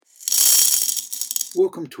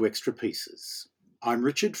Welcome to Extra Pieces. I'm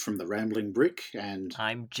Richard from The Rambling Brick, and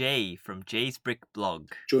I'm Jay from Jay's Brick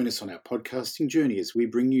Blog. join us on our podcasting journey as we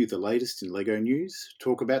bring you the latest in LEGO news,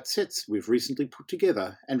 talk about sets we've recently put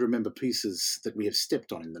together, and remember pieces that we have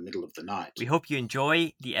stepped on in the middle of the night. We hope you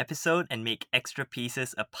enjoy the episode and make Extra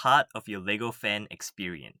Pieces a part of your LEGO fan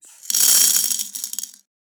experience.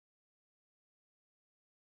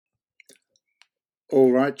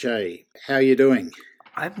 All right, Jay, how are you doing?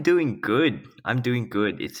 I'm doing good.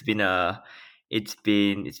 It's been a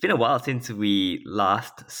while since we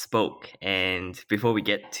last spoke, and before we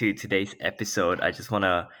get to today's episode, I just want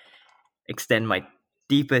to extend my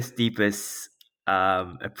deepest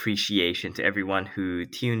appreciation to everyone who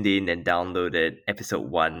tuned in and downloaded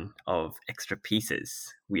episode 1 of Extra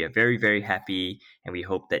Pieces. We are very, very happy, and we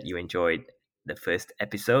hope that you enjoyed the first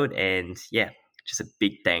episode. And yeah, just a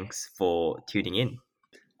big thanks for tuning in.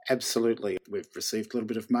 Absolutely. We've received a little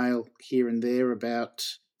bit of mail here and there about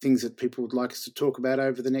things that people would like us to talk about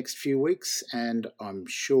over the next few weeks, and I'm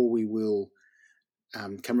sure we will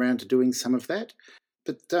come around to doing some of that.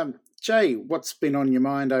 But Jay, what's been on your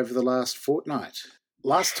mind over the last fortnight?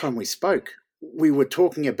 Last time we spoke, we were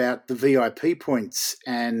talking about the VIP points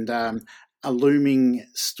and a looming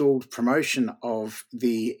stalled promotion of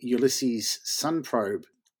the Ulysses Sun Probe.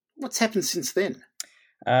 What's happened since then?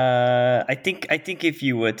 I think if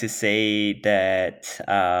you were to say that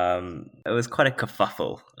it was quite a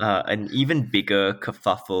kerfuffle, an even bigger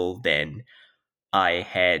kerfuffle than I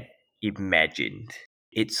had imagined.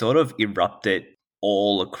 It sort of erupted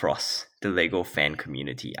all across the LEGO fan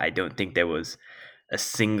community. I don't think there was a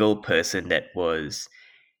single person that was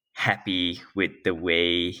happy with the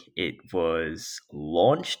way it was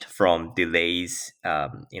launched, from delays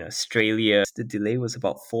in Australia. The delay was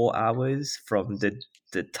about 4 hours from the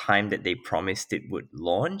time that they promised it would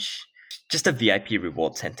launch. Just a VIP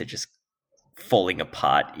reward center just falling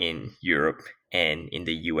apart in Europe and in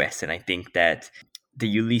the US. And I think that the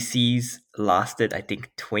Ulysses lasted, I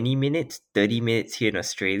think, 20 minutes, 30 minutes here in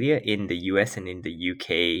Australia. In the US and in the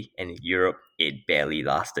UK and in Europe, it barely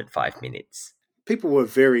lasted 5 minutes. People were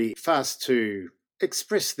very fast to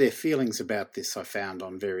express their feelings about this, I found,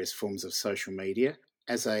 on various forms of social media.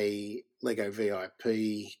 As a LEGO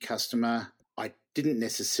VIP customer, I didn't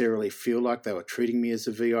necessarily feel like they were treating me as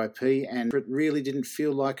a VIP, and it really didn't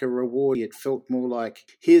feel like a reward. It felt more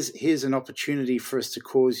like, here's an opportunity for us to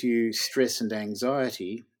cause you stress and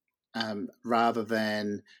anxiety, rather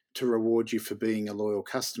than to reward you for being a loyal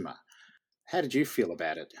customer. How did you feel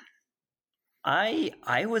about it? I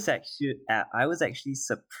was actually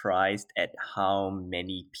surprised at how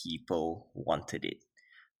many people wanted it.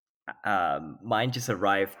 Mine just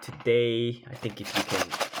arrived today. I think if you can,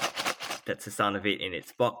 that's the sound of it in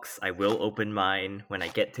its box. I will open mine when I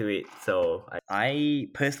get to it. So I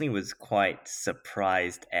personally was quite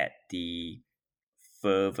surprised at the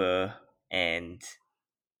fervor and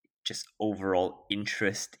just overall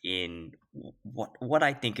interest in what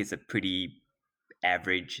I think is a pretty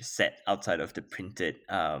average set outside of the printed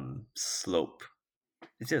slope.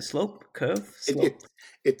 Is it a slope? Curve? Slope?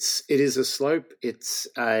 It is a slope. It's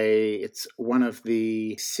one of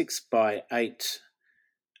the 6x8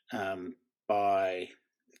 by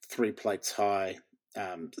 3 plates high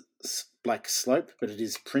black slope, but it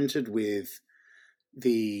is printed with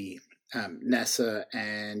the NASA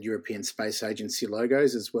and European Space Agency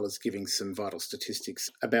logos, as well as giving some vital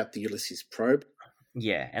statistics about the Ulysses probe.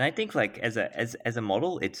 Yeah, and I think like as a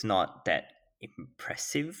model, it's not that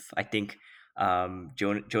impressive. I think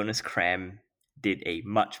Jonas Cram did a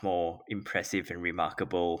much more impressive and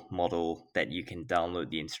remarkable model that you can download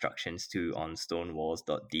the instructions to on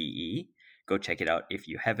stonewalls.de. Go check it out if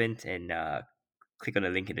you haven't, and click on the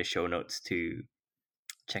link in the show notes to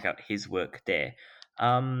check out his work there.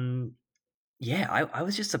 Yeah, I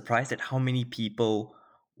was just surprised at how many people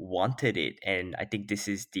wanted it, and I think this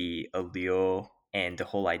is the allure and the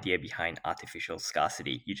whole idea behind artificial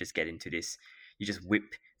scarcity. You just get into this, you just whip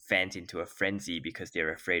fans into a frenzy because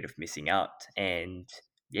they're afraid of missing out. And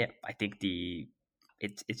yeah, I think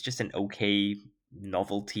it's just an okay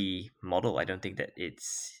novelty model. I don't think that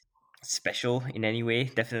it's special in any way.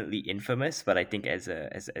 Definitely infamous, but I think as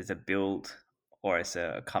a build or as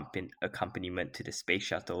a accompaniment to the space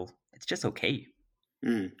shuttle, it's just okay.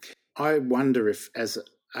 I wonder if, as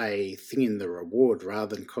a thing in the reward,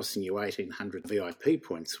 rather than costing you 1,800 VIP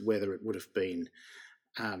points, whether it would have been,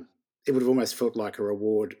 it would have almost felt like a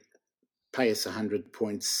reward. Pay us 100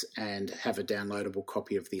 points and have a downloadable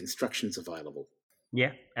copy of the instructions available.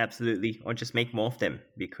 Yeah, absolutely. Or just make more of them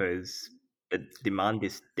because the demand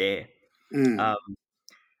is there. I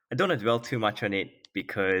don't want to dwell too much on it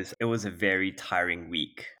because it was a very tiring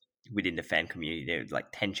week. within the fan community. There, like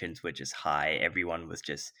tensions were just high. Everyone was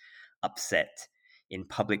just upset in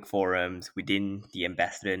public forums within the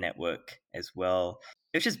ambassador network as well.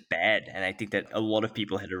 It was just bad, and I think that a lot of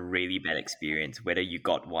people had a really bad experience, whether you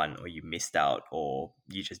got one or you missed out or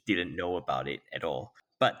you just didn't know about it at all.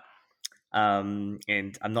 But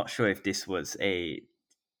and I'm not sure if this was a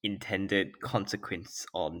intended consequence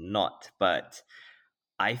or not, but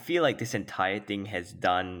I feel like this entire thing has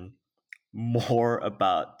done more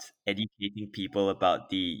about educating people about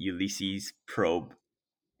the Ulysses probe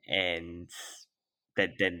and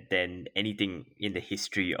than anything in the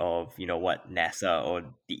history of what NASA or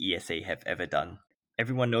the ESA have ever done.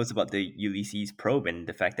 Everyone knows about the Ulysses probe and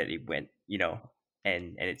the fact that it went,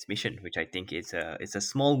 and its mission, which I think is a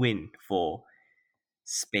small win for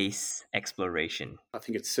space exploration. I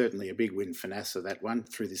think it's certainly a big win for NASA, that one.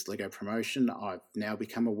 Through this LEGO promotion, I've now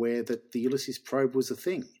become aware that the Ulysses probe was a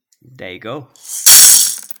thing. There you go.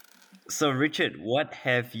 So, Richard, what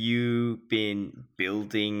have you been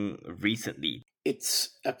building recently?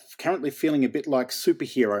 It's currently feeling a bit like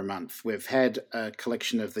Superhero Month. We've had a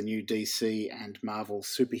collection of the new DC and Marvel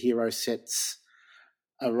superhero sets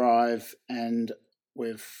arrive, and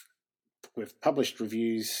we've published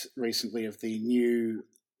reviews recently of the new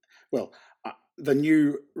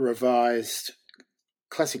revised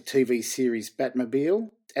classic TV series Batmobile.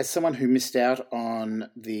 As someone who missed out on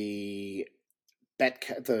the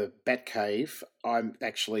Batcave, I'm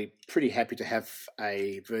actually pretty happy to have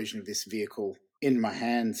a version of this vehicle in my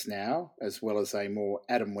hands now, as well as a more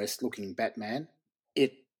Adam West looking Batman.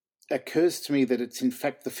 It occurs to me that it's in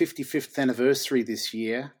fact the 55th anniversary this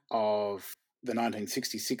year of the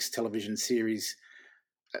 1966 television series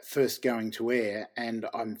first going to air, and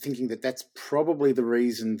I'm thinking that that's probably the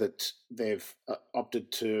reason that they've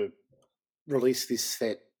opted to release this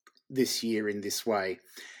set this year in this way.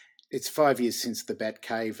 It's 5 years since the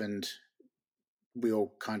Batcave, and we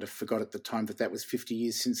all kind of forgot at the time that was 50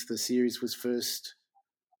 years since the series was first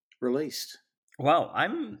released. Wow,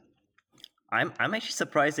 I'm actually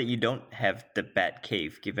surprised that you don't have the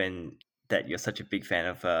Batcave, given that you're such a big fan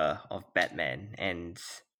of Batman, and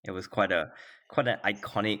it was quite an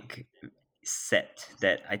iconic set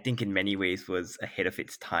that I think in many ways was ahead of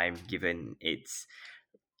its time, given its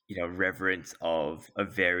reverence of a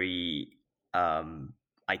very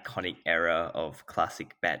iconic era of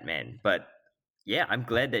classic Batman. But yeah, I'm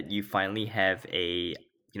glad that you finally have a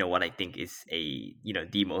what I think is a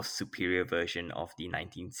the most superior version of the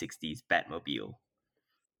 1960s Batmobile.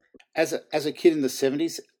 As a kid in the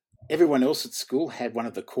 70s, everyone else at school had one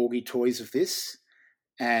of the Corgi toys of this,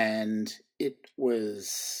 and it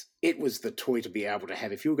was the toy to be able to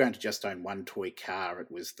have. If you were going to just own one toy car,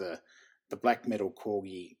 it was the black metal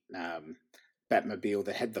Corgi Batmobile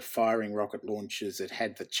that had the firing rocket launchers. It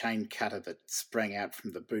had the chain cutter that sprang out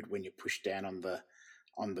from the boot when you pushed down on the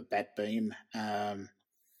bat beam.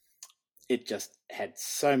 It just had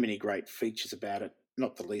so many great features about it,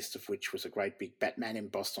 not the least of which was a great big Batman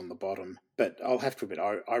embossed on the bottom. But I'll have to admit,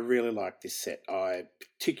 I really like this set. I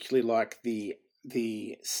particularly like the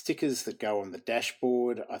stickers that go on the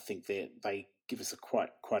dashboard. I think they give us a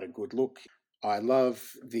quite a good look. I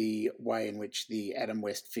love the way in which the Adam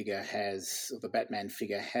West figure the Batman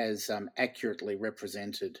figure has accurately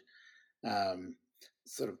represented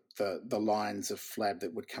sort of the lines of flab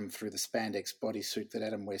that would come through the spandex bodysuit that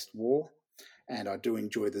Adam West wore. And I do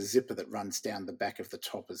enjoy the zipper that runs down the back of the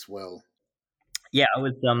top as well. Yeah, I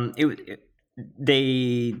was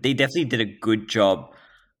they definitely did a good job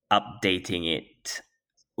updating it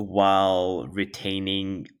while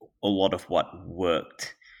retaining a lot of what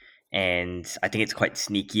worked. And I think it's quite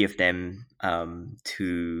sneaky of them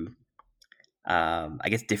to, I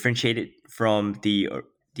guess, differentiate it from the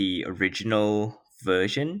original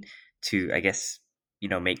version to, I guess,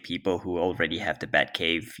 make people who already have the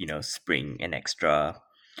Batcave, spring an extra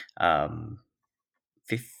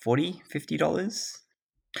 $50.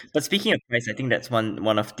 But speaking of price, I think that's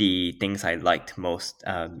one of the things I liked most.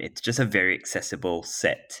 It's just a very accessible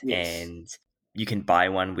set, Yes. and you can buy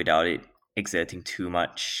one without it exerting too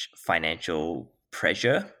much financial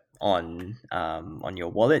pressure on your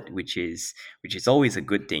wallet, which is always a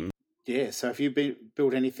good thing. Yeah. So have you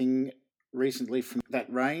built anything recently from that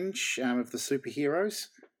range of the superheroes?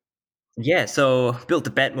 Yeah, so built the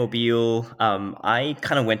Batmobile. I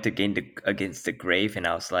kind of went against the grave, and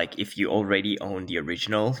I was like, if you already own the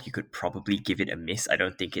original, you could probably give it a miss. I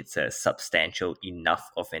don't think it's a substantial enough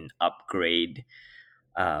of an upgrade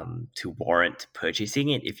to warrant purchasing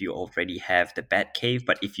it if you already have the Batcave.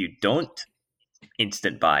 But if you don't,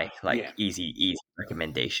 instant buy, like Yeah. easy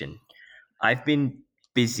recommendation. I've been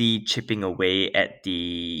busy chipping away at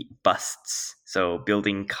the busts, so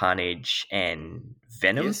building Carnage and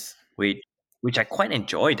Venom, Yes. which I quite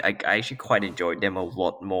enjoyed. I actually quite enjoyed them a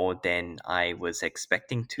lot more than I was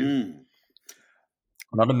expecting to. Mm.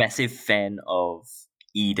 I'm not a massive fan of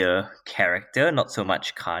either character, not so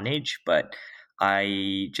much Carnage, but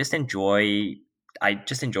I just enjoy I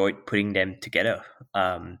just enjoyed putting them together.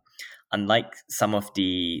 Unlike some of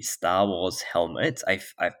the Star Wars helmets, I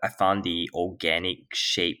found the organic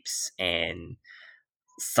shapes and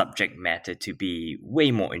subject matter to be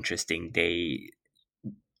way more interesting. They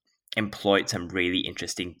employed some really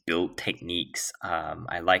interesting build techniques.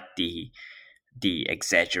 I like the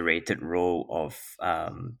exaggerated row of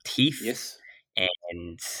teeth, Yes.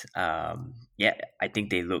 and yeah, I think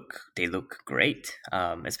they look great,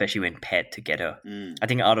 especially when paired together. Mm. I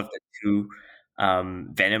think out of the two,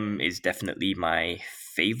 Venom is definitely my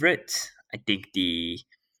favorite. I think the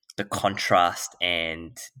contrast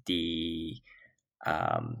and the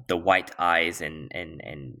white eyes and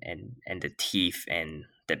the teeth and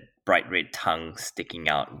the bright red tongue sticking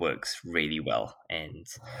out works really well. And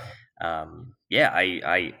yeah,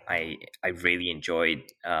 I really enjoyed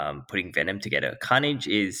putting Venom together. Carnage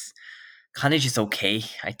is okay.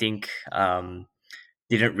 I think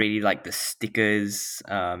didn't really like the stickers,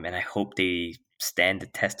 and I hope they stand the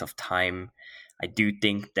test of time. I do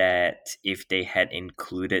think that if they had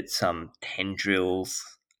included some tendrils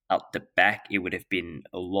out the back, it would have been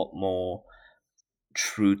a lot more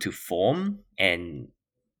true to form and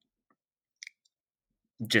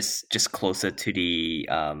just closer to the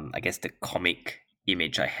I guess the comic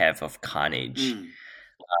image I have of Carnage. Mm.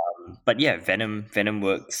 But yeah, Venom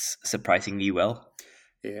works surprisingly well.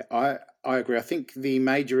 Yeah, I agree. I think the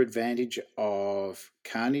major advantage of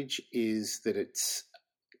Carnage is that it's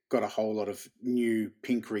got a whole lot of new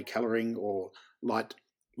pink recoloring, or light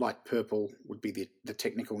light purple would be the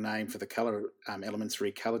technical name for the color elements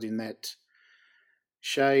recolored in that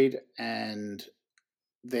shade, and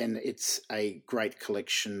then it's a great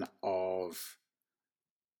collection of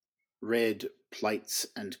red plates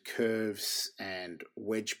and curves and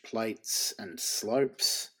wedge plates and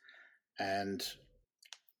slopes. And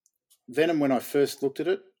Venom, when I first looked at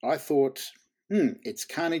it, I thought, it's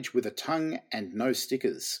Carnage with a tongue and no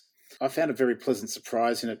stickers. I found a very pleasant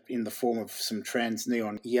surprise in it in the form of some trans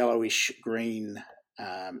neon yellowish green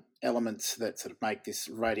elements that sort of make this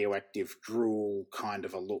radioactive drool kind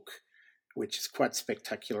of a look, which is quite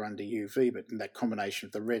spectacular under UV. But in that combination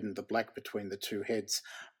of the red and the black between the two heads,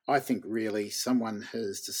 I think really someone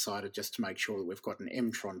has decided just to make sure that we've got an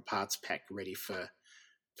Mtron parts pack ready for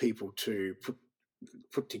people to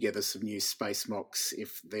put together some new space mocks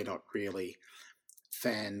if they're not really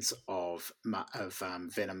fans of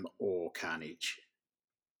Venom or Carnage.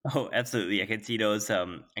 Oh, absolutely. I can see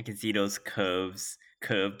those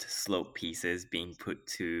curved slope pieces being put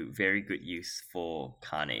to very good use for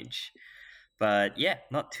Carnage. But yeah,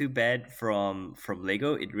 not too bad from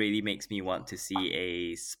Lego. It really makes me want to see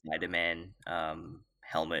a Spider-Man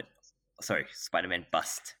helmet. Sorry, Spider-Man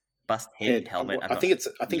bust head Head. helmet. I'm I not think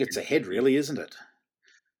sure. it's a head, really, isn't it?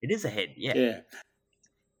 It is a head, yeah. Yeah.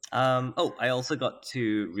 Oh, I also got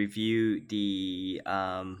to review the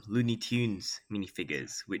Looney Tunes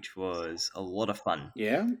minifigures, which was a lot of fun.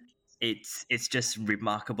 Yeah. It's just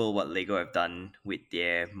remarkable what Lego have done with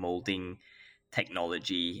their molding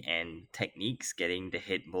technology and techniques, getting the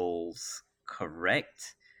head molds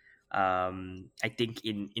correct. I think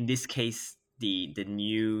in this case, the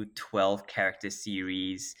new 12 character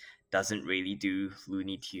series doesn't really do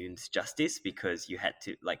Looney Tunes justice because you had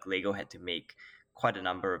to like Lego had to make quite a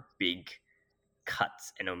number of big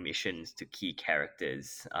cuts and omissions to key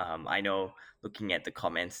characters. I know looking at the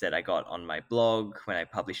comments that I got on my blog when I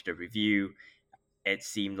published a review, it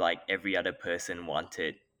seemed like every other person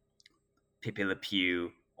wanted Pepe Le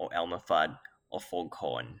Pew or Elmer Fudd or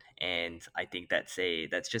Foghorn, and I think that's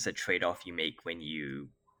just a trade off you make when you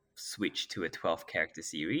switch to a 12 character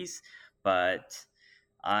series. But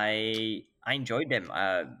I enjoyed them.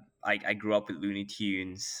 I grew up with Looney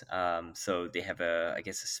Tunes, so they have a I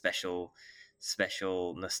guess a special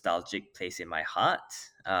nostalgic place in my heart.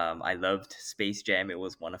 I loved Space Jam. It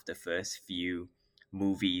was one of the first few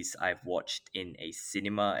movies I've watched in a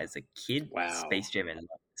cinema as a kid. Wow. Space Jam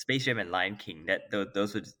and Lion King.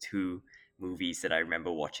 Those were the two movies that I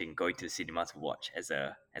remember watching, going to the cinema to watch as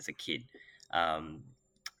a kid. Um,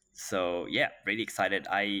 so yeah, really excited.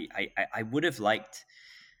 I would have liked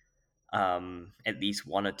at least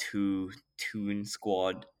one or two Toon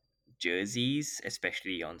Squad jerseys,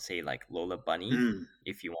 especially on say like Lola Bunny. Mm.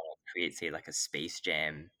 If you want to create say like a Space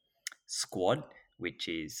Jam squad, which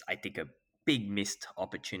is I think a big missed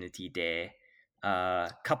opportunity there.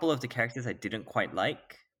 A couple of the characters I didn't quite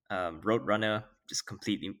like. Roadrunner just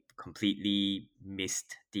completely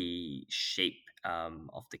missed the shape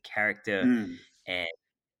of the character, Mm. and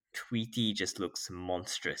Tweety just looks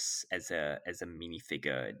monstrous as a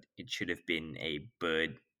minifigure. It should have been a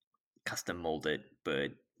bird, custom molded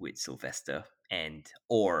bird with Sylvester,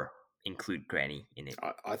 or include Granny in it.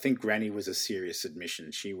 I think Granny was a serious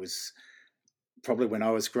admission. She was probably, when I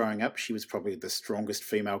was growing up, she was probably the strongest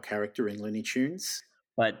female character in Looney Tunes.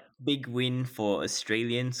 But big win for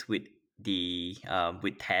Australians with the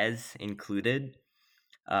with Taz included.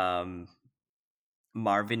 Um,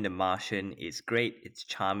 Marvin the Martian is great. It's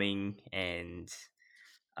charming, and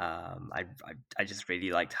I just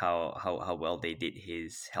really liked how well they did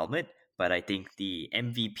his helmet. But I think the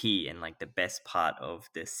MVP and like the best part of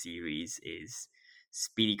the series is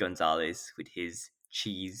Speedy Gonzalez with his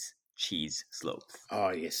cheese slopes.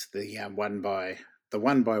 Oh yes, the 1 by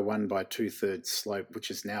 1 by 2/3 slope, which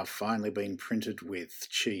has now finally been printed with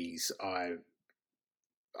cheese. I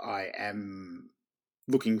am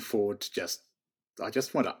looking forward to I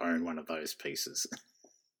just want to own one of those pieces.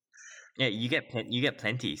 Yeah, you get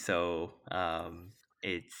plenty, so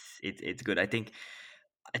it's good. I think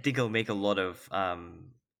it'll make a lot of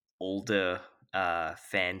older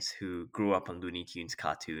fans who grew up on Looney Tunes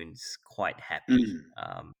cartoons quite happy.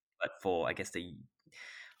 But for I guess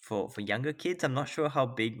for younger kids, I'm not sure how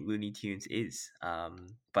big Looney Tunes is.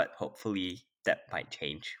 But hopefully that might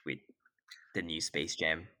change with the new Space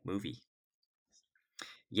Jam movie.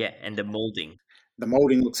 Yeah, and the molding. The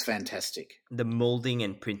molding looks fantastic. The molding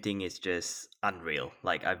and printing is just unreal.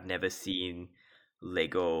 Like I've never seen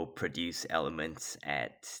Lego produce elements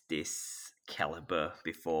at this caliber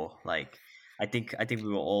before. Like I think we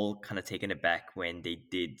were all kind of taken aback when they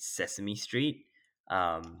did Sesame Street,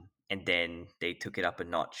 and then they took it up a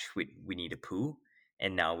notch with Winnie the Pooh,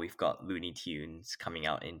 and now we've got Looney Tunes coming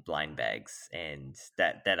out in blind bags, and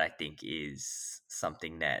that I think is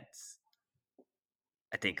something that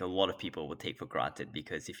I think a lot of people will take for granted,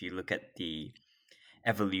 because if you look at the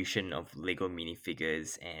evolution of Lego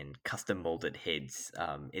minifigures and custom molded heads,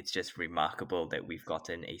 it's just remarkable that we've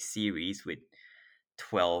gotten a series with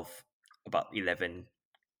 12, about 11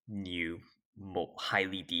 new,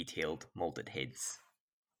 highly detailed molded heads.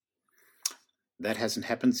 That hasn't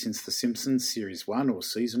happened since The Simpsons Series 1 or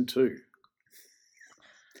Season 2.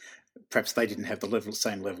 Perhaps they didn't have the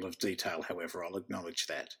same level of detail, however, I'll acknowledge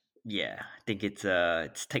that. Yeah, I think it's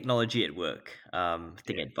technology at work. I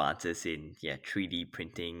think advances in 3D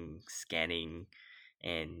printing, scanning,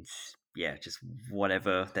 and just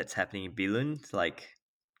whatever that's happening in Billund, like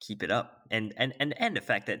keep it up. And the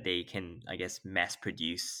fact that they can, I guess, mass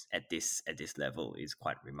produce at this level is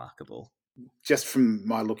quite remarkable. Just from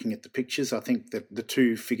my looking at the pictures, I think that the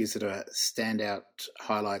two figures that are standout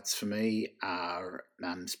highlights for me are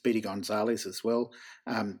Speedy Gonzalez as well,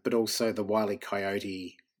 but also the Wile E.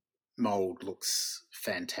 Coyote mold looks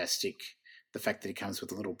fantastic. The fact that he comes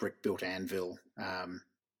with a little brick-built anvil,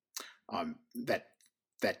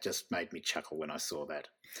 that just made me chuckle when I saw that.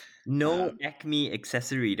 No Acme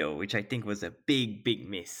accessory though, which I think was a big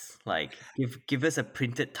miss. Like give us a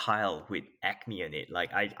printed tile with Acme on it.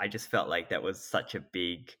 Like I just felt like that was such a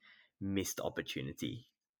big missed opportunity.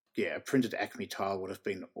 Yeah, a printed Acme tile would have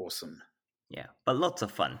been awesome. Yeah, but lots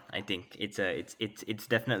of fun. I think it's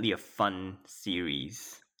definitely a fun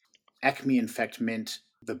series. Acme, in fact, meant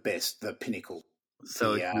the best, the pinnacle.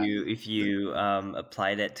 So if you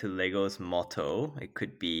apply that to Lego's motto, it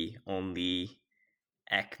could be only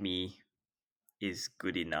Acme is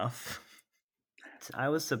good enough. I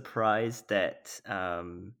was surprised that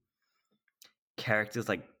characters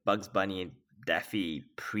like Bugs Bunny and Daffy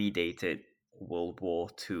predated World War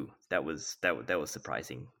II. That was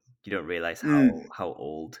surprising. You don't realize how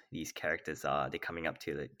old these characters are. They're coming up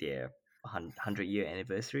to their 100-year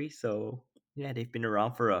anniversary. So yeah, they've been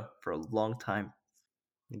around for a long time.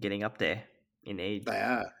 They're getting up there in age. They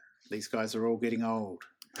are. These guys are all getting old.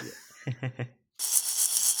 Yeah.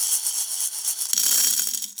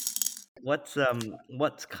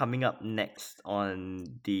 What's coming up next on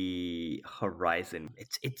the horizon?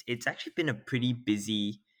 It's actually been a pretty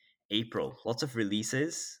busy April. Lots of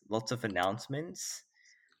releases, lots of announcements.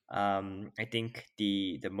 I think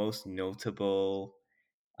the most notable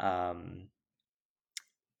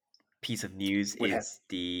piece of news is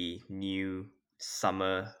the new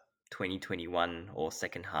summer 2021 or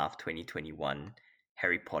second half 2021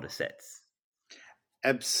 Harry Potter sets.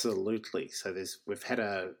 Absolutely. So we've had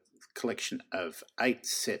a collection of 8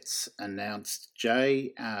 sets announced,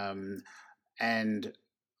 Jay, and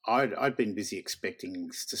I'd been busy expecting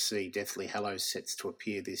to see Deathly Hallows sets to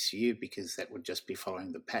appear this year because that would just be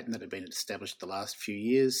following the pattern that had been established the last few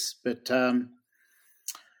years. But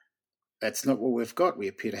that's not what we've got. We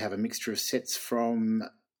appear to have a mixture of sets from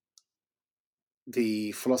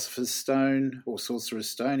the Philosopher's Stone or Sorcerer's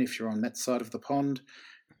Stone, if you're on that side of the pond,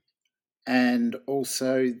 and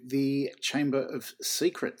also the Chamber of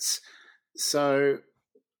Secrets. So,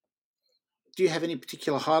 do you have any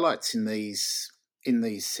particular highlights in these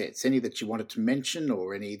sets? Any that you wanted to mention,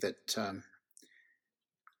 or any that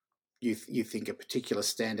you think are particular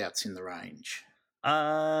standouts in the range?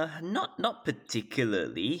 Not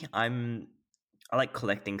particularly. I like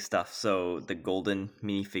collecting stuff, so the golden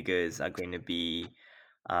minifigures are going to be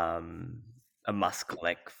a must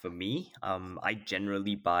collect for me. I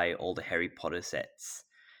generally buy all the Harry Potter sets,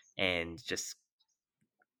 and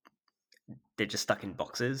they're just stuck in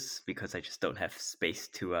boxes because I just don't have space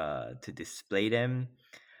to display them.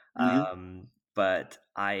 Mm-hmm. But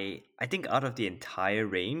I think out of the entire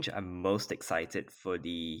range, I'm most excited for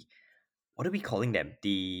the, what are we calling them?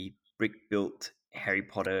 The brick built Harry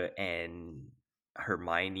Potter and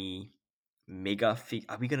Hermione mega fig.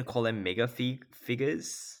 Are we gonna call them mega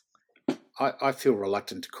figures? I feel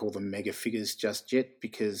reluctant to call them mega figures just yet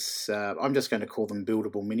because I'm just going to call them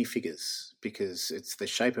buildable minifigures because it's the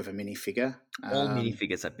shape of a minifigure. All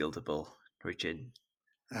minifigures are buildable, Richard.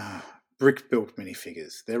 Brick built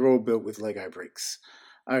minifigures. They're all built with Lego bricks.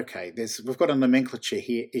 Okay, we've got a nomenclature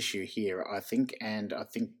issue here, I think, and I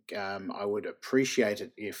think I would appreciate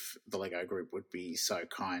it if the Lego Group would be so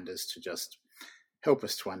kind as to just help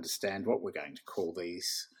us to understand what we're going to call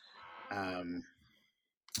these.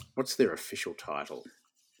 What's their official title?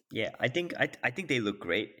 Yeah, I think they look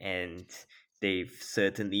great, and they've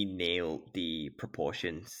certainly nailed the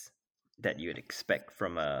proportions that you would expect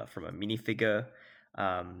from a minifigure.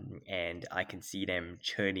 And I can see them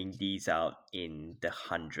churning these out in the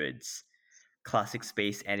hundreds. Classic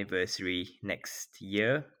Space anniversary next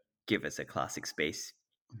year. Give us a Classic Space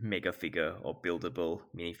mega figure or buildable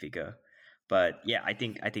minifigure. But yeah, I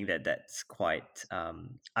think that's quite.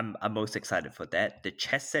 I'm most excited for that. The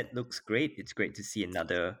chess set looks great. It's great to see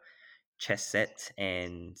another chess set,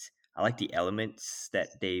 and I like the elements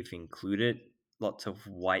that they've included. Lots of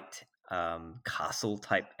white castle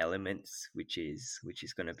type elements, which is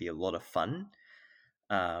going to be a lot of fun.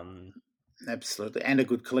 Absolutely, and a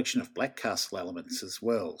good collection of Black Castle elements as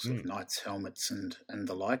well, sort of knights' helmets and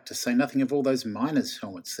the like, to say nothing of all those miners'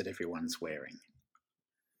 helmets that everyone's wearing.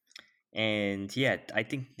 And yeah, I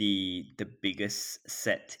think the biggest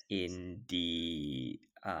set in the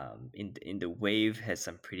in the wave has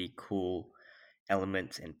some pretty cool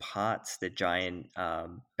elements and parts. The giant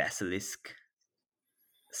basilisk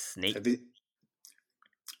snake.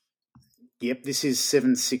 Yep, this is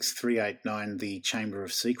 76389, the Chamber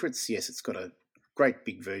of Secrets. Yes, it's got a great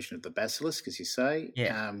big version of the basilisk, as you say.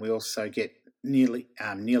 Yeah. We also get nearly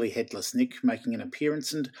headless Nick making an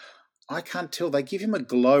appearance, and I can't tell. They give him a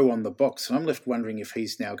glow on the box, and I'm left wondering if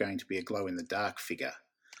he's now going to be a glow in the dark figure.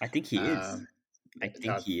 I think he is. I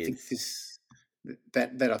think he is.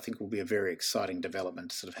 That I think will be a very exciting development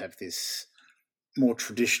to sort of have this more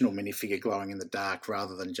traditional minifigure glowing in the dark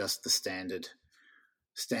rather than just the standard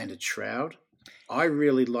shroud. I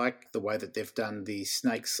really like the way that they've done the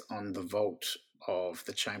snakes on the vault of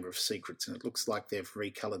the Chamber of Secrets, and it looks like they've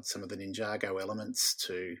recolored some of the Ninjago elements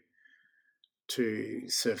to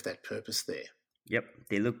serve that purpose there. Yep,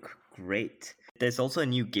 they look great. There's also a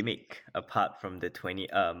new gimmick apart from the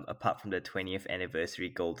 20th anniversary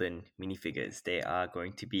golden minifigures. They are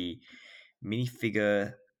going to be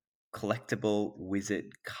minifigure collectible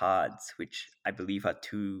wizard cards, which I believe are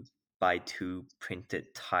 2x2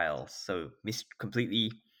 printed tiles. So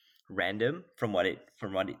completely random from what it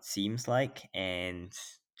seems like, and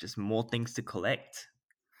just more things to collect.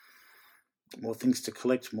 More things to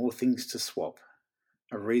collect, more things to swap.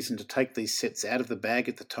 A reason to take these sets out of the bag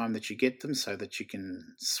at the time that you get them so that you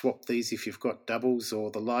can swap these if you've got doubles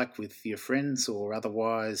or the like with your friends, or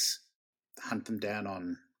otherwise hunt them down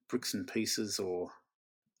on Bricks and Pieces, or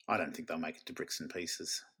I don't think they'll make it to Bricks and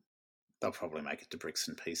Pieces. They'll probably make it to Bricks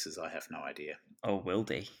and Pieces. I have no idea. Oh, will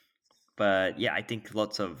they? But yeah, I think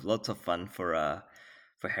lots of fun for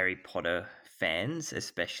Harry Potter fans,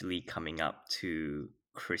 especially coming up to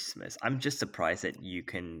Christmas. I'm just surprised that you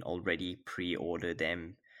can already pre-order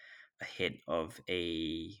them ahead of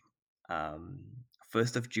a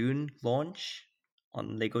 1st of June launch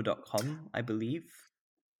on Lego.com, I believe.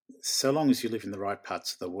 So long as you live in the right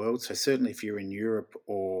parts of the world. So certainly if you're in Europe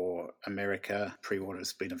or America, pre-order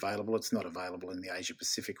has been available. It's not available in the Asia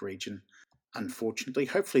Pacific region, unfortunately.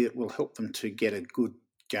 Hopefully it will help them to get a good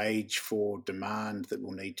gauge for demand that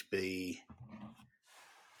will need to be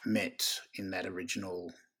met in that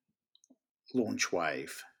original launch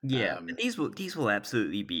wave. Yeah, but these will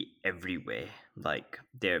absolutely be everywhere. Like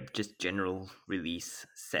they're just general release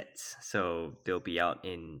sets, so they'll be out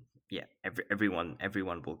in everyone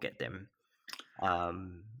will get them.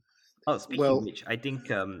 Speaking of Well, which, I think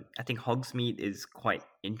Hogsmeade is quite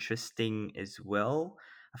interesting as well.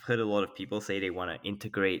 I've heard a lot of people say they want to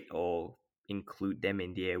integrate or include them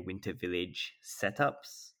in their Winter Village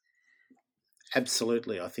setups.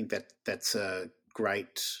 absolutely. I think that's a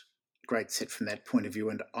great set from that point of view,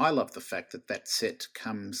 and I love the fact that set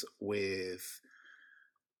comes with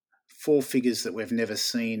 4 figures that we've never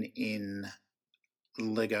seen in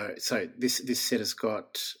Lego. So this set has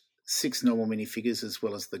got 6 normal minifigures as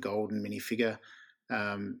well as the golden minifigure.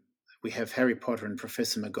 We have Harry Potter and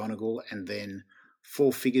Professor McGonagall, and then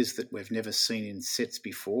 4 figures that we've never seen in sets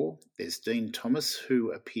before. There's Dean Thomas,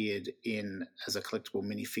 who appeared as a collectible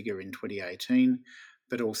minifigure in 2018,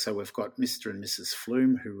 but also we've got Mr. and Mrs.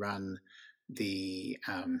 Flume, who run the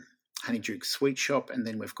Honeyduke Sweet Shop, and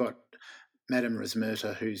then we've got Madame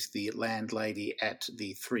Rosmerta, who's the landlady at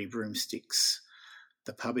the Three Broomsticks,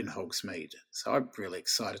 the pub in Hogsmeade. So I'm really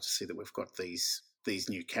excited to see that we've got these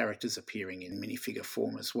new characters appearing in minifigure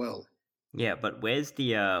form as well. Yeah, but where is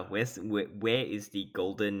the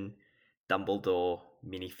golden Dumbledore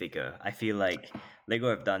minifigure? I feel like Lego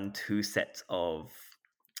have done 2 sets of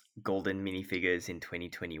golden minifigures in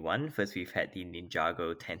 2021. First, we've had the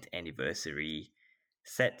Ninjago 10th anniversary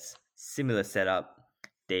sets, similar setup.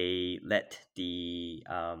 They let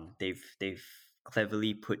they've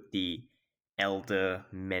cleverly put the elder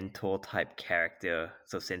mentor type character,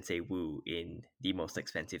 so Sensei Wu, in the most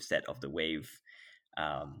expensive set of the wave,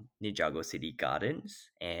 Ninjago City Gardens,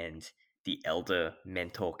 and the elder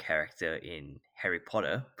mentor character in Harry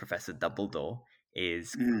Potter, Professor Dumbledore,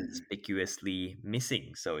 is conspicuously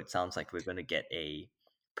missing. So it sounds like we're going to get a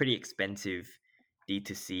pretty expensive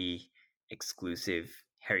D2C exclusive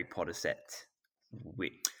Harry Potter set,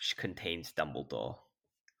 which contains Dumbledore.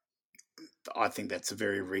 I think that's a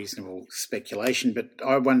very reasonable speculation, but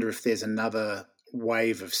I wonder if there's another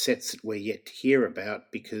wave of sets that we're yet to hear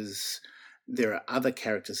about, because there are other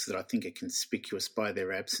characters that I think are conspicuous by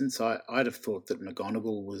their absence. I'd have thought that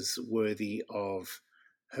McGonagall was worthy of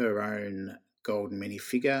her own golden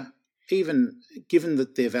minifigure, even given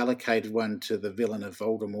that they've allocated one to the villain of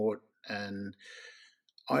Voldemort, and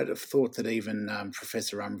I'd have thought that even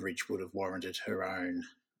Professor Umbridge would have warranted her own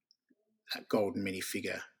golden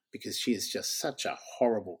minifigure, because she is just such a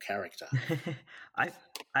horrible character. I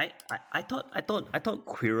thought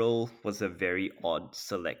Quirrell was a very odd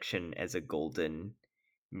selection as a golden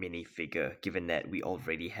minifigure, given that we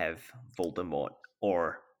already have Voldemort,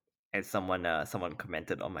 or as someone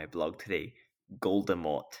commented on my blog today,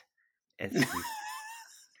 Goldemort,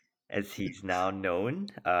 as he's now known.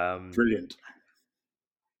 Brilliant.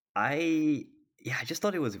 I just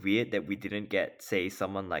thought it was weird that we didn't get, say,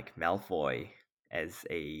 someone like Malfoy as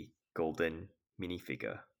a golden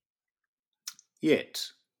minifigure.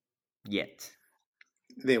 Yet.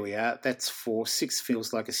 There we are. That's 4. 6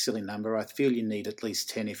 feels like a silly number. I feel you need at least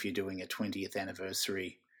 10 if you're doing a 20th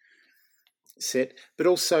anniversary set. But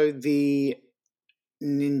also the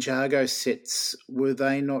Ninjago sets, were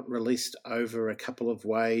they not released over a couple of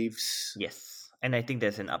waves? Yes. And I think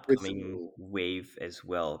there's an upcoming wave as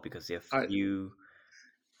well, because there are a few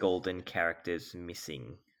golden characters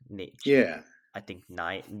missing. Yeah. I think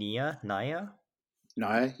Naya? Naya,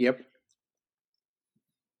 yep.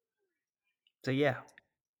 So yeah,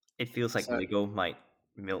 it feels like Lego might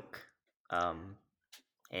milk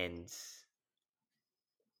and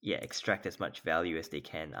extract as much value as they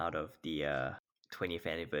can out of the 20th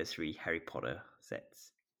anniversary Harry Potter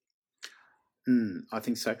sets. I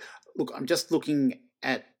think so. Look, I'm just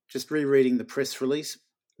rereading the press release.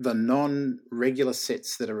 The non-regular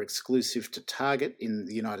sets that are exclusive to Target in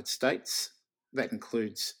the United States, that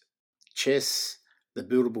includes chess, the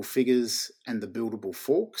buildable figures, and the buildable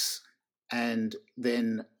forks. And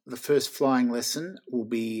then the first flying lesson will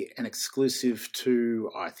be an exclusive to,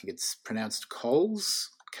 I think it's pronounced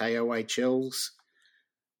Kohl's, Kohl's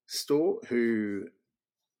store, who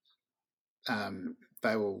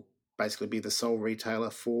they will basically be the sole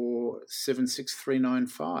retailer for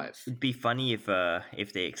 76395. It'd be funny if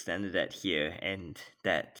they extended that here, and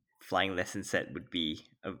that flying lesson set would be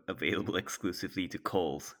available exclusively to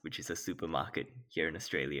Kohl's, which is a supermarket here in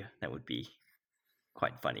Australia. That would be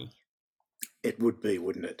quite funny. It would be,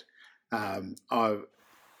 wouldn't it?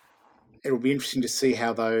 It'll be interesting to see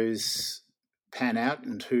how those pan out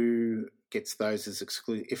and who gets those as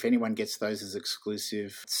exclusive, if anyone gets those as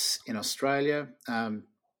exclusive in Australia.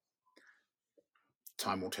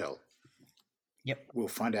 time will tell. Yep. We'll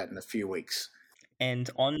find out in a few weeks. And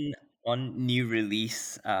on new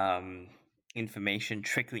release information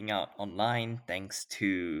trickling out online thanks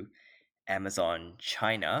to Amazon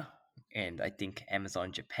China and I think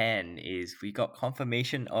Amazon Japan is we got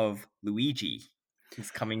confirmation of Luigi.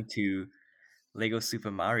 He's coming to Lego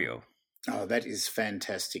Super Mario. Oh, that is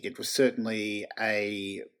fantastic. It was certainly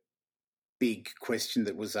a big question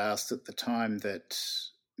that was asked at the time that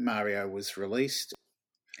Mario was released.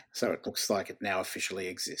 So it looks like it now officially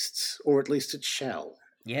exists, or at least it shall.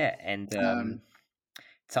 Yeah, and it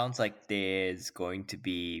sounds like there's going to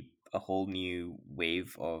be a whole new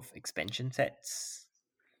wave of expansion sets,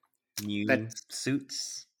 new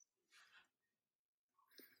suits.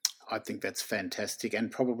 I think that's fantastic,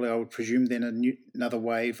 and probably I would presume then another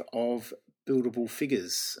wave of buildable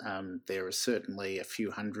figures. There are certainly a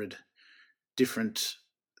few hundred different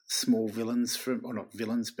small villains or not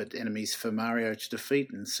villains, but enemies for Mario to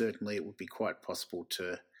defeat, and certainly it would be quite possible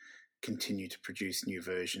to continue to produce new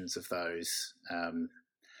versions of those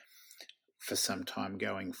for some time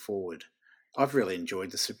going forward. I've really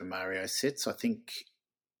enjoyed the Super Mario sets. I think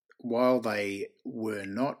while they were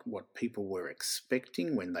not what people were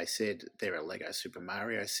expecting when they said there are Lego Super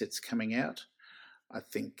Mario sets coming out, I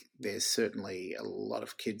think there's certainly a lot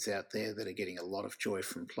of kids out there that are getting a lot of joy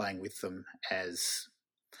from playing with them as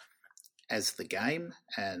the game,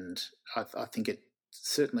 and I think it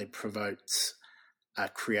certainly provokes a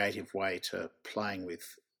creative way to playing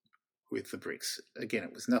with the bricks. Again,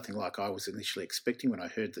 it was nothing like I was initially expecting when I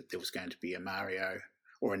heard that there was going to be a Mario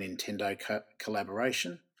or a Nintendo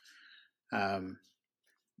collaboration.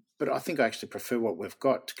 But I think I actually prefer what we've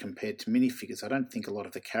got compared to minifigures. I don't think a lot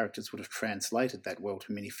of the characters would have translated that well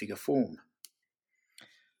to minifigure form.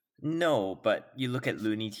 No, but you look at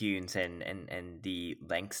Looney Tunes and the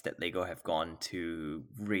lengths that Lego have gone to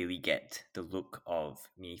really get the look of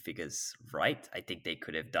minifigures right. I think they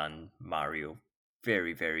could have done Mario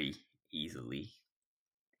very, very easily.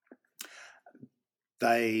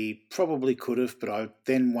 They probably could have, but I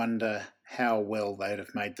then wonder how well they'd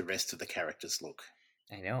have made the rest of the characters look.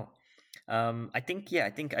 I know. I think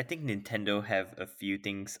Nintendo have a few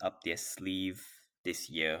things up their sleeve this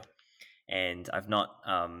year, and I've not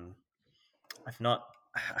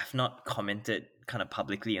commented kind of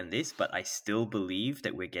publicly on this, but I still believe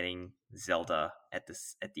that we're getting Zelda at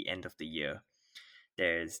the end of the year.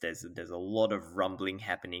 There's a lot of rumbling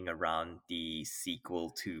happening around the sequel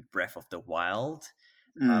to Breath of the Wild.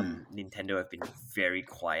 Nintendo have been very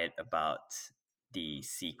quiet about the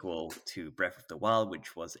sequel to Breath of the Wild,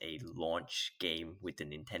 which was a launch game with the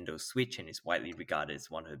Nintendo Switch and is widely regarded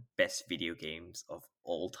as one of the best video games of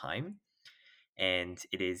all time. And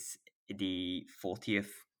it is the 40th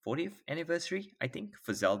anniversary, I think,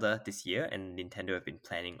 for Zelda this year, and Nintendo have been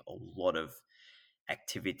planning a lot of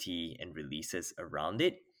activity and releases around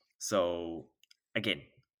it. So again,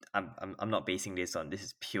 I'm not basing this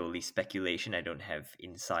is purely speculation. I don't have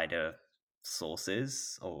insider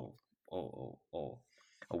sources or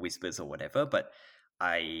whispers or whatever, but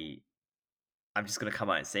I'm just gonna come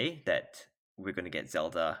out and say that we're gonna get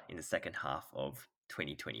Zelda in the second half of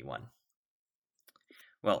 2021.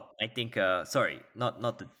 Well, I think sorry, not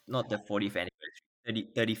the 40th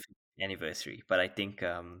anniversary, 35th anniversary, but I think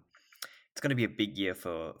it's going to be a big year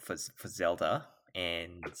for Zelda,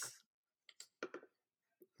 and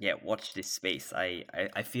yeah, watch this space.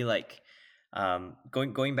 I feel like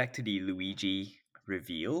going back to the Luigi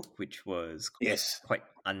reveal, which was quite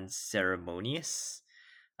unceremonious,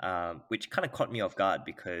 which kind of caught me off guard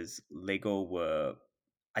because Lego were,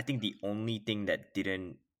 I think, the only thing that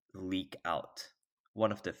didn't leak out.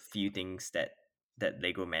 One of the few things that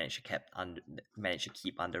Lego managed to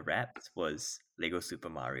keep under wraps was Lego Super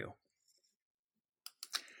Mario.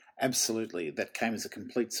 Absolutely. That came as a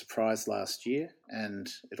complete surprise last year, and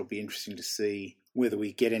it'll be interesting to see whether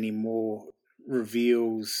we get any more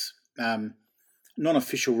reveals,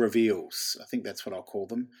 non-official reveals, I think that's what I'll call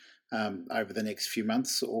them, over the next few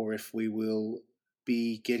months, or if we will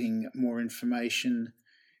be getting more information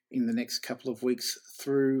in the next couple of weeks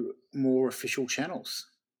through more official channels.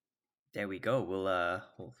 There we go.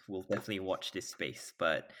 We'll definitely watch this space,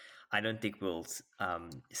 but I don't think we'll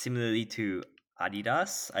similarly to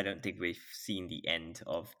Adidas, I don't think we've seen the end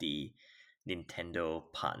of the Nintendo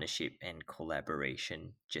partnership and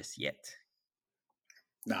collaboration just yet.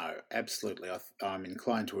 No, absolutely. I'm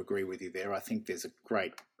inclined to agree with you there. I think there's a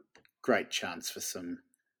great chance for some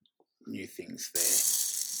new things there.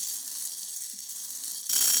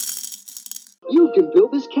 You can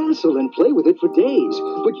build this castle and play with it for days,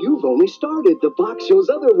 but you've only started. The box shows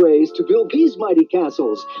other ways to build these mighty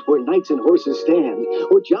castles, where knights and horses stand,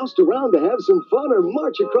 or joust around to have some fun or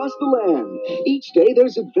march across the land. Each day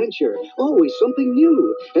there's adventure, always something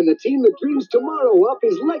new, and the team that dreams tomorrow up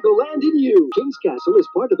is Legoland in you. King's Castle is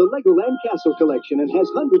part of the Legoland Castle Collection and has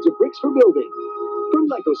hundreds of bricks for building. From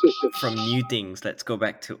Lego Systems. From new things, let's go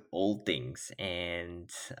back to old things, and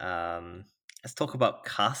let's talk about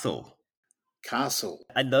Castle. Castle.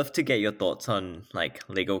 I'd love to get your thoughts on like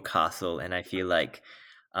Lego Castle, and I feel like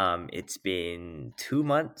it's been 2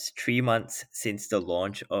 months, 3 months since the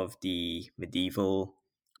launch of the medieval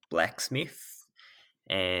blacksmith,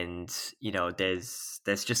 and you know, there's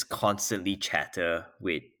just constantly chatter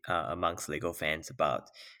with amongst Lego fans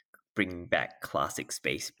about bringing back classic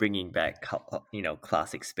space,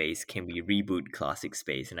 classic space. Can we reboot classic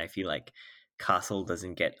space? And I feel like Castle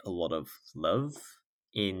doesn't get a lot of love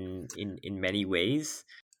in many ways.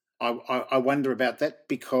 I wonder about that,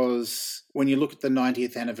 because when you look at the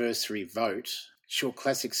 90th anniversary vote, sure,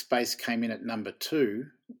 Classic Space came in at number 2,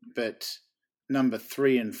 but number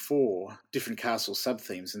 3 and 4, different castle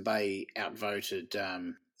sub-themes, and they outvoted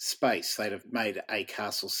Space. They'd have made a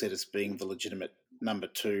castle set as being the legitimate number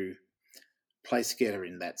 2 place getter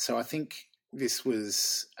in that. So I think this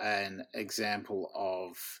was an example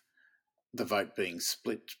of the vote being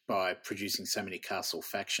split by producing so many Castle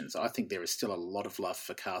factions. I think there is still a lot of love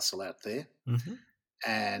for Castle out there. Mm-hmm.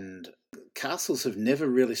 And castles have never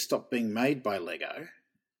really stopped being made by Lego,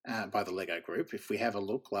 by the Lego Group. If we have a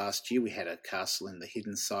look, last year we had a castle in the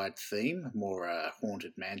Hidden Side theme, more a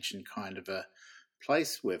haunted mansion kind of a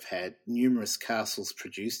place. We've had numerous castles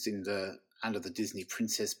produced under the Disney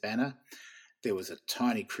Princess banner. There was a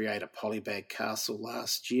tiny Creator Polybag castle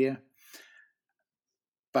last year.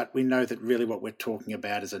 But we know that really what we're talking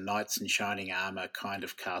about is a knights in shining armour kind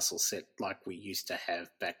of castle set like we used to have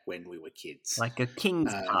back when we were kids. Like a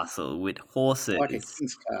king's castle with horses. Like a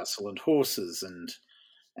king's castle and horses and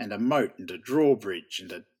a moat and a drawbridge and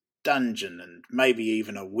a dungeon and maybe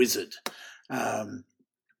even a wizard.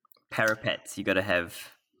 Parapets. You got to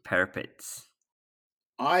have parapets.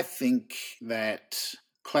 I think that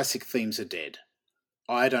classic themes are dead.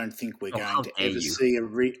 I don't think we're going to ever see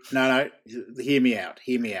No, hear me out.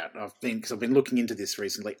 I've been looking into this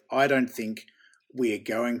recently. I don't think we are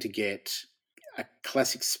going to get a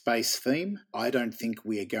classic space theme. I don't think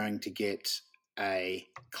we are going to get a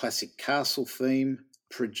classic castle theme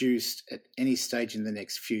produced at any stage in the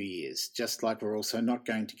next few years, just like we're also not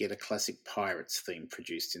going to get a classic pirates theme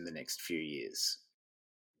produced in the next few years.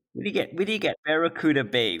 We did get Barracuda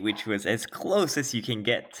Bay, which was as close as you can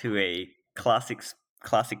get to a classic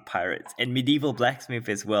pirates, and medieval blacksmith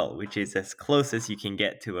as well, which is as close as you can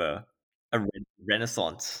get to a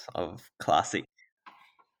renaissance of classic.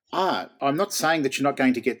 I'm not saying that you're not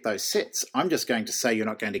going to get those sets. I'm just going to say you're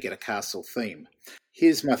not going to get a castle theme.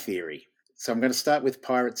 Here's my theory. So I'm going to start with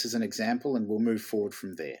pirates as an example, and we'll move forward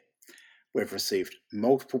from there. We've received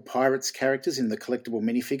multiple pirates characters in the collectible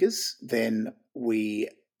minifigures. Then we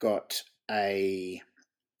got an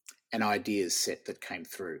ideas set that came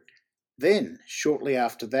through. Then, shortly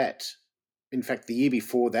after that, in fact, the year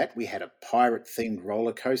before that, we had a pirate-themed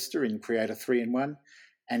roller coaster in Creator 3-in-1,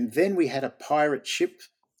 and then we had a pirate ship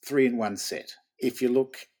 3-in-1 set. If you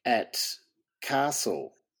look at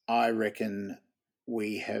Castle, I reckon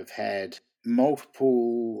we have had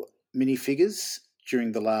multiple minifigures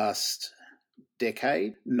during the last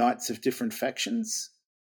decade, knights of different factions,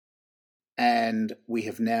 and we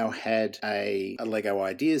have now had a Lego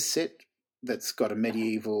Ideas set that's got a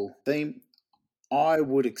medieval theme. I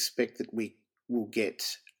would expect that we will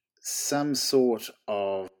get some sort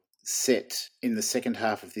of set in the second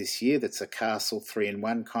half of this year that's a Castle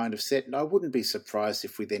 3-in-1 kind of set, and I wouldn't be surprised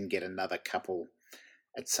if we then get another couple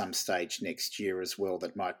at some stage next year as well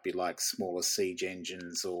that might be like smaller siege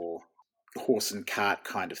engines or horse and cart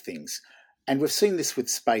kind of things. And we've seen this with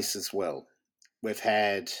space as well. We've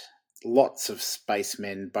had lots of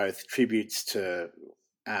spacemen, both tributes to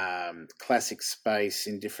classic space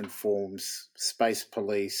in different forms, Space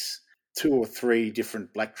Police, 2 or 3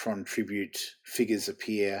 different Blacktron tribute figures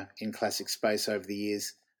appear in classic space over the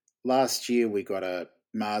years. Last year we got a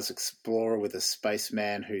Mars Explorer with a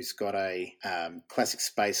spaceman who's got a classic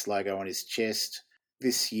space logo on his chest.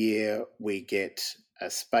 This year we get a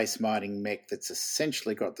space mining mech that's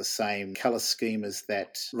essentially got the same colour scheme as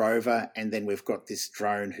that rover, and then we've got this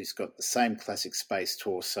drone who's got the same classic space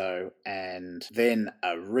torso, and then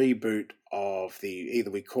a reboot of either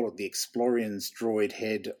we call it the Explorians droid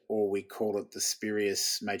head or we call it the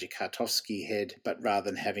Spurious Major Kartovsky head, but rather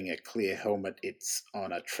than having a clear helmet, it's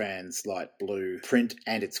on a trans light blue print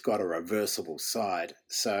and it's got a reversible side.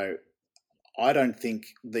 So I don't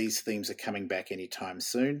think these themes are coming back anytime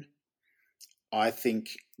soon. I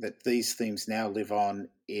think that these themes now live on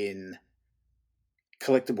in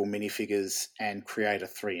collectible minifigures and create a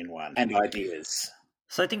 3-in-1 and ideas.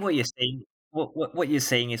 So I think what you're saying, what you're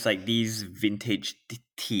saying is like these vintage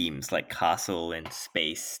teams like Castle and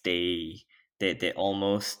Space, they're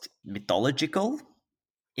almost mythological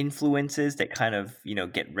influences that kind of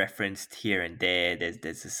get referenced here and there.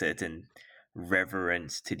 There's a certain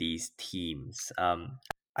reverence to these teams.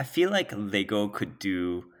 I feel like Lego could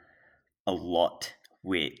do a lot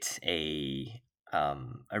with a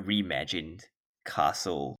reimagined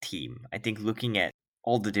Castle team. I think looking at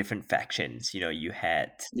all the different factions, you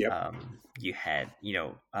had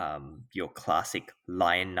your classic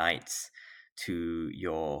Lion Knights to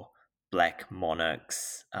your Black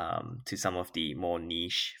Monarchs, to some of the more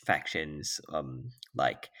niche factions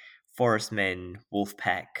like Forestmen,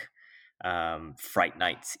 Wolfpack, Fright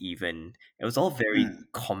Knights. Even it was all very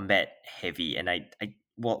combat heavy, and I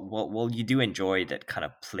well, you do enjoy that kind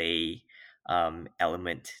of play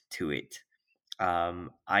element to it.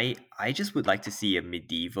 I just would like to see a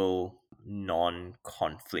medieval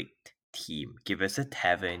non-conflict team. Give us a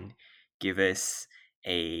tavern, give us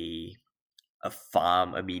a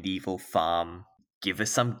farm, a medieval farm. Give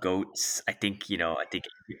us some goats. I think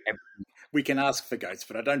we can ask for goats,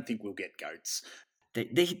 but I don't think we'll get goats.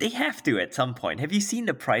 They have to at some point. Have you seen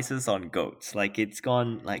the prices on goats? It's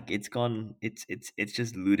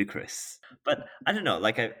just ludicrous. But I don't know,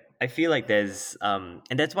 I feel like there's and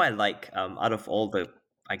that's why I like out of all the,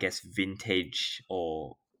 I guess, vintage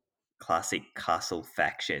or classic Castle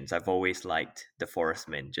factions, I've always liked the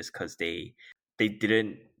Forestmen, just because they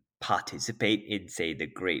didn't participate in, say, the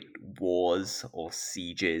great wars or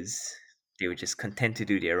sieges. They were just content to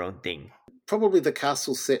do their own thing. Probably the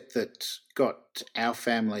Castle set that got our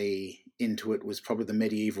family into it was probably the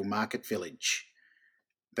Medieval Market Village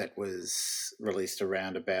that was released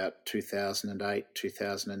around about 2008,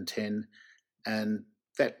 2010. And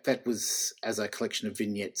that was as a collection of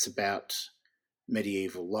vignettes about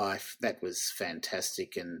medieval life. That was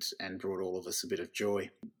fantastic and brought all of us a bit of joy.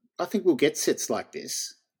 I think we'll get sets like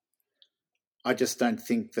this. I just don't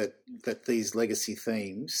think that these legacy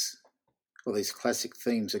themes or these classic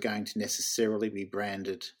themes are going to necessarily be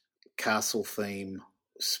branded Castle theme,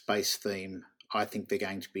 Space theme. I think they're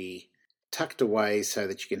going to be tucked away so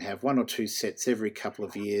that you can have 1 or 2 sets every couple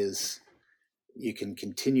of years. You can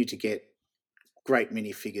continue to get great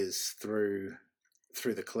minifigures through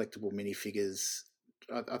the collectible minifigures.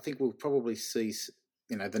 I think we'll probably see,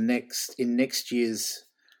 in next year's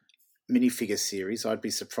minifigure series, I'd be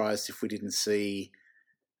surprised if we didn't see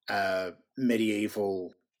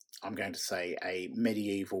medieval, I'm going to say a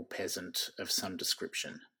medieval peasant of some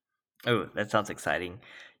description. Oh, that sounds exciting.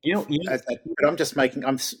 But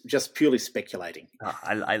I'm just purely speculating.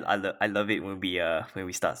 I love it when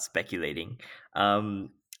we start speculating.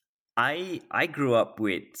 I grew up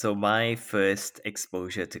with, so my first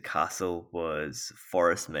exposure to Castle was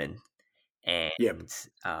Forestmen, and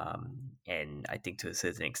and I think to a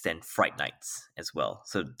certain extent Fright Knights as well.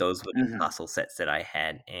 So those were the Castle sets that I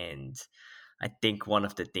had, and I think one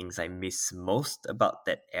of the things I miss most about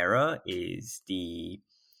that era is the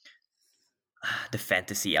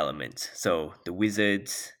fantasy element. So the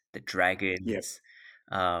wizards, the dragons.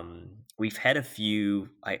 We've had a few,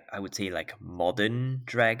 I would say, like modern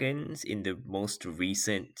dragons in the most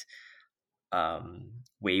recent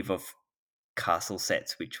wave of Castle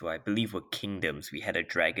sets, which I believe were Kingdoms. We had a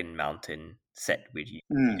Dragon Mountain set, which you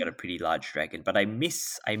got a pretty large dragon. But I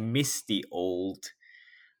miss the old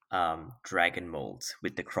dragon molds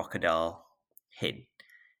with the crocodile head.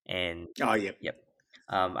 And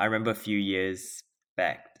I remember a few years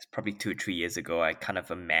back, probably 2 or 3 years ago, I kind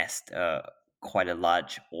of amassed quite a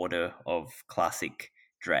large order of classic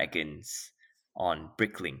dragons on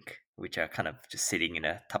Bricklink, which are kind of just sitting in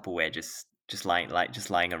a Tupperware, just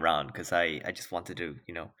lying around, because I just wanted to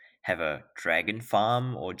have a dragon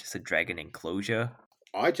farm or just a dragon enclosure.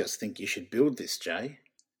 I just think you should build this, Jay.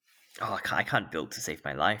 Oh, I can't build to save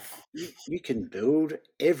my life. You can build.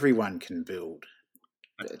 Everyone can build.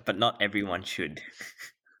 But not everyone should.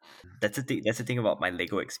 That's the thing about my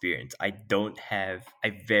Lego experience. I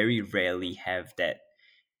very rarely have that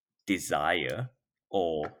desire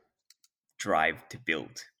or drive to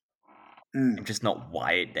build. I'm just not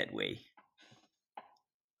wired that way.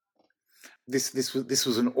 This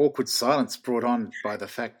was an awkward silence brought on by the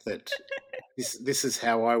fact that this is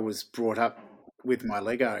how I was brought up with my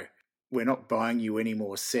Lego. We're not buying you any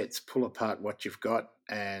more sets. Pull apart what you've got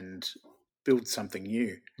and build something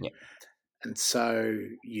new. Yeah. And so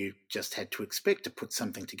you just had to expect to put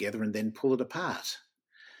something together and then pull it apart.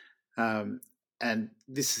 And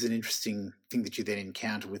this is an interesting thing that you then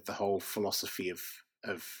encounter with the whole philosophy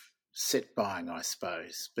of set buying, I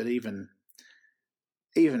suppose. But even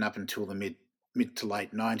up until the mid to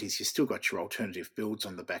late 90s, you still got your alternative builds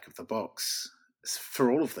on the back of the box for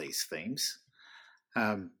all of these themes.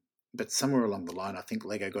 But somewhere along the line, I think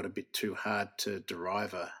Lego got a bit too hard to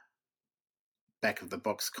derive a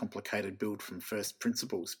back-of-the-box complicated build from first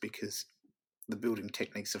principles because the building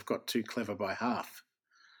techniques have got too clever by half.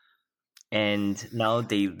 And now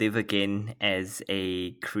they live again as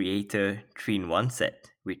a Creator 3-in-1 set,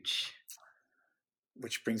 which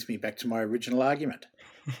brings me back to my original argument.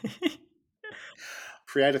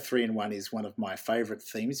 Creator 3-in-1 is one of my favourite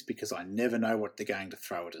themes because I never know what they're going to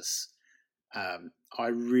throw at us. I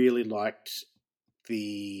really liked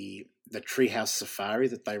the Treehouse Safari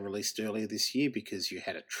that they released earlier this year because you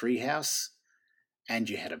had a treehouse and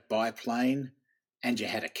you had a biplane and you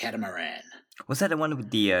had a catamaran. Was that the one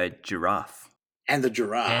with the giraffe? And the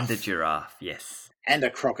giraffe. And the giraffe, yes. And a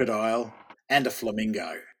crocodile and a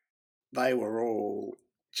flamingo. They were all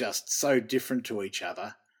just so different to each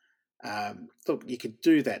other. Look, you could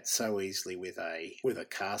do that so easily with a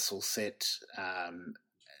castle set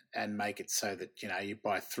and make it so that, you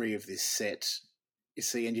buy 3 of this set, you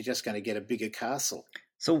see, and you're just going to get a bigger castle.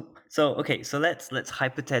 So let's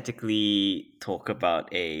hypothetically talk about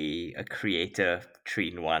a Creator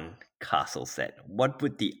 3-in-1 castle set. What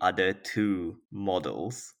would the other 2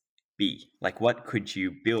 models be? Like, what could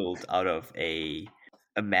you build out of a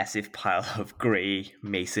massive pile of grey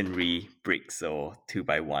masonry bricks or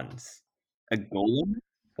 2x1s? A golem?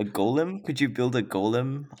 A golem? Could you build a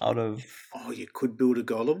golem out of... Oh, you could build a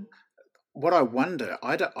golem. What I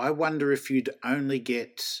wonder if you'd only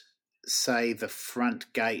get, say, the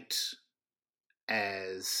front gate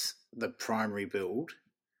as the primary build,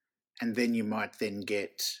 and then you might then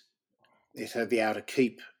get the outer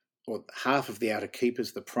keep, or half of the outer keep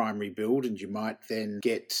as the primary build, and you might then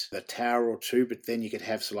get the tower or 2, but then you could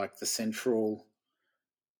have the central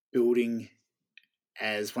building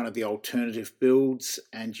as one of the alternative builds,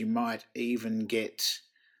 and you might even get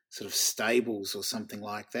sort of stables or something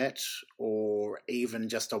like that, or even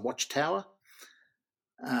just a watchtower.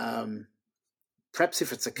 Perhaps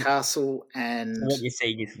if it's a castle and... So what you're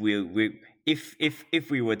saying is if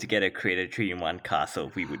we were to get a Creator 3-in-1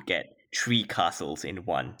 castle, we would get 3 castles in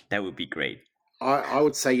one. That would be great. I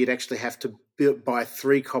would say you'd actually have to buy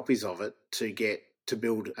 3 copies of it to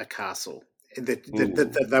build a castle. That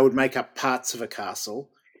they would make up parts of a castle.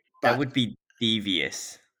 That would be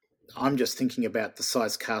devious. I'm just thinking about the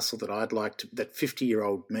size castle that that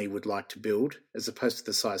 50-year-old me would like to build, as opposed to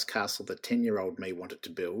the size castle that 10-year-old me wanted to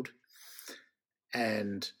build.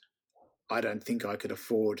 And I don't think I could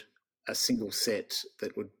afford a single set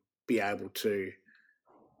that would be able to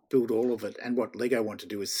build all of it. And what Lego want to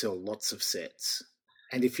do is sell lots of sets.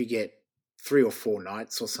 And if you get 3 or 4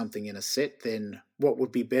 knights or something in a set, then what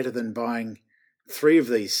would be better than buying 3 of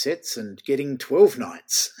these sets and getting 12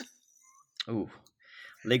 knights? Ooh.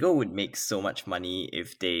 Lego would make so much money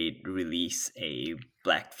if they release a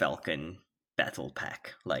Black Falcon battle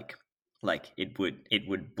pack. Like it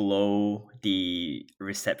would blow the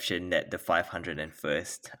reception that the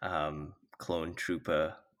 501st Clone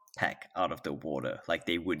Trooper pack out of the water. Like,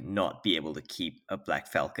 they would not be able to keep a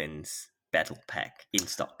Black Falcon's battle pack in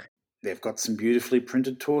stock. They've got some beautifully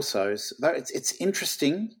printed torsos. Though it's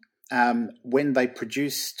interesting, when they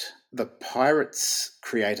produced the Pirates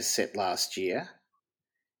Creator set last year,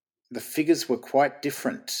 the figures were quite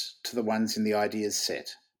different to the ones in the Ideas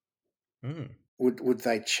set. Mm. Would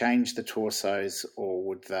they change the torsos, or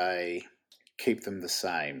would they keep them the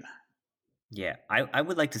same? Yeah, I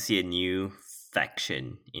would like to see a new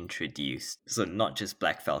faction introduced. So not just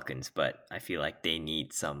Black Falcons, but I feel like they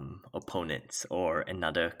need some opponents or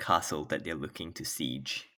another castle that they're looking to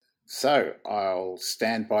siege. So I'll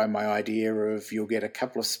stand by my idea of you'll get a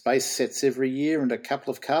couple of space sets every year and a couple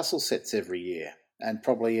of castle sets every year, and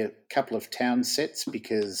probably a couple of town sets,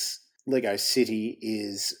 because Lego City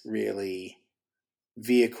is really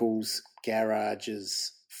vehicles,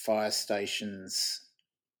 garages, fire stations,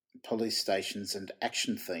 police stations, and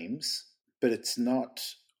action themes. But it's not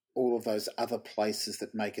all of those other places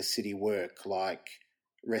that make a city work, like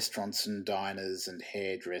restaurants and diners and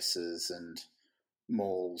hairdressers and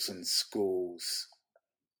malls and schools.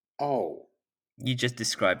 Oh, You just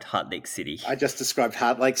described Heart Lake City. I just described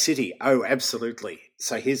Heart Lake City. Oh, absolutely.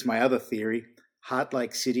 So here's my other theory. Heart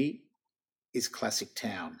Lake City is classic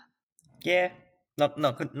town. Yeah, not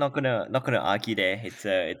gonna argue there.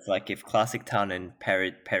 It's like if Classic Town and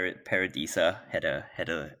Paradisa had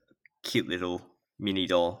a cute little mini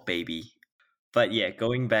doll baby. But yeah,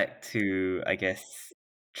 going back to, I guess,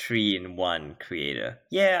 3-in-1 creator.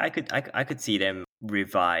 Yeah, I could see them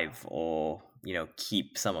revive or,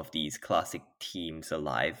 keep some of these classic teams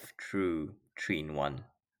alive through 3-in-1.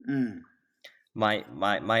 Mm.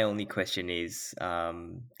 My only question is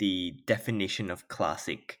the definition of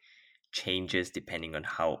classic changes depending on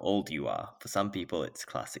how old you are. For some people it's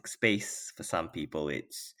classic space, for some people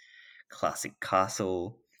it's classic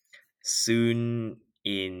castle. Soon,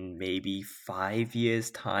 in maybe 5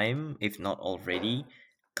 years' time, if not already,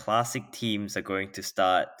 classic teams are going to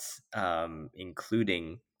start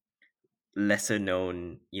including lesser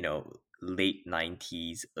known, late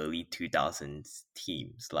 90s, early 2000s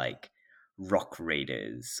teams like Rock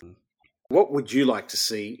Raiders. What would you like to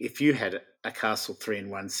see if you had a Castle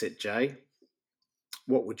 3-in-1 set, Jay?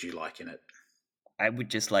 What would you like in it? I would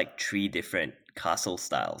just like 3 different castle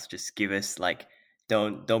styles. Just give us like,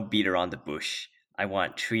 don't beat around the bush. I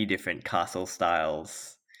want 3 different castle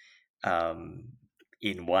styles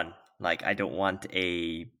in one. Like, I don't want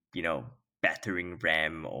a, battering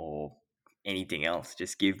ram or anything else.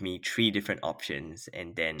 Just give me 3 different options,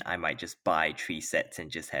 and then I might just buy 3 sets and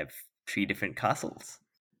just have 3 different castles.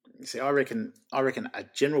 See, I reckon a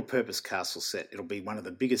general purpose castle set, it'll be one of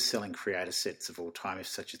the biggest selling creator sets of all time if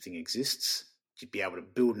such a thing exists. You'd be able to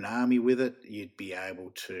build an army with it. You'd be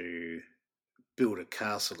able to build a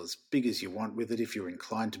castle as big as you want with it if you're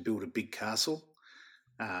inclined to build a big castle.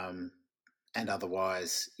 And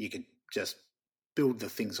otherwise, you could just build the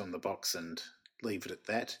things on the box and leave it at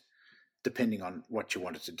that, depending on what you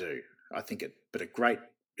wanted to do. I think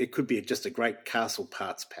it could be just a great castle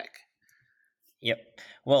parts pack. Yep.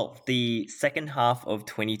 Well, the second half of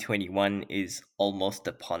 2021 is almost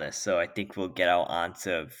upon us, so I think we'll get our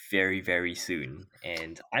answer very, very soon.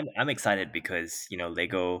 And I'm excited because,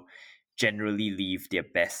 Lego generally leave their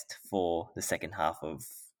best for the second half of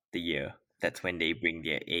the year. That's when they bring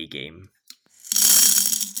their A game.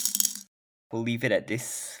 We'll leave it at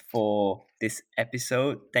this for this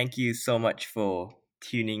episode. Thank you so much for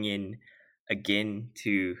tuning in again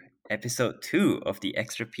to episode 2 of the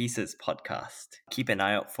Extra Pieces podcast. Keep an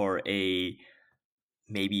eye out for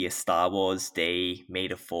maybe a Star Wars Day, May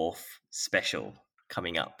the 4th special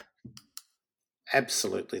coming up.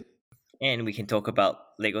 Absolutely. And we can talk about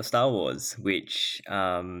Lego Star Wars, which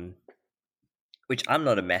I'm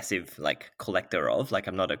not a massive collector of.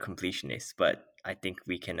 I'm not a completionist, but I think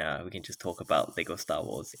we can just talk about Lego Star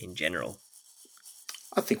Wars in general.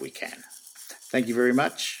 I think we can. Thank you very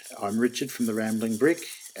much. I'm Richard from The Rambling Brick.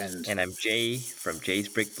 And I'm Jay from Jay's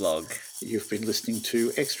Brick Blog. You've been listening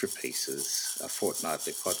to Extra Pieces, a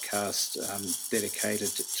fortnightly podcast dedicated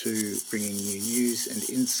to bringing you news and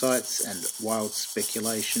insights and wild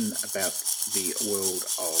speculation about the world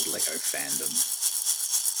of Lego fandom.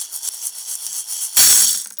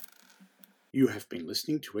 You have been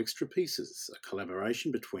listening to Extra Pieces, a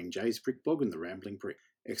collaboration between Jay's Brick Blog and The Rambling Brick.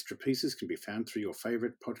 Extra Pieces can be found through your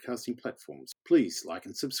favourite podcasting platforms. Please like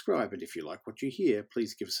and subscribe, and if you like what you hear,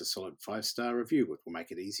 please give us a solid 5-star review. It will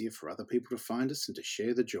make it easier for other people to find us and to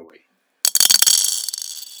share the joy.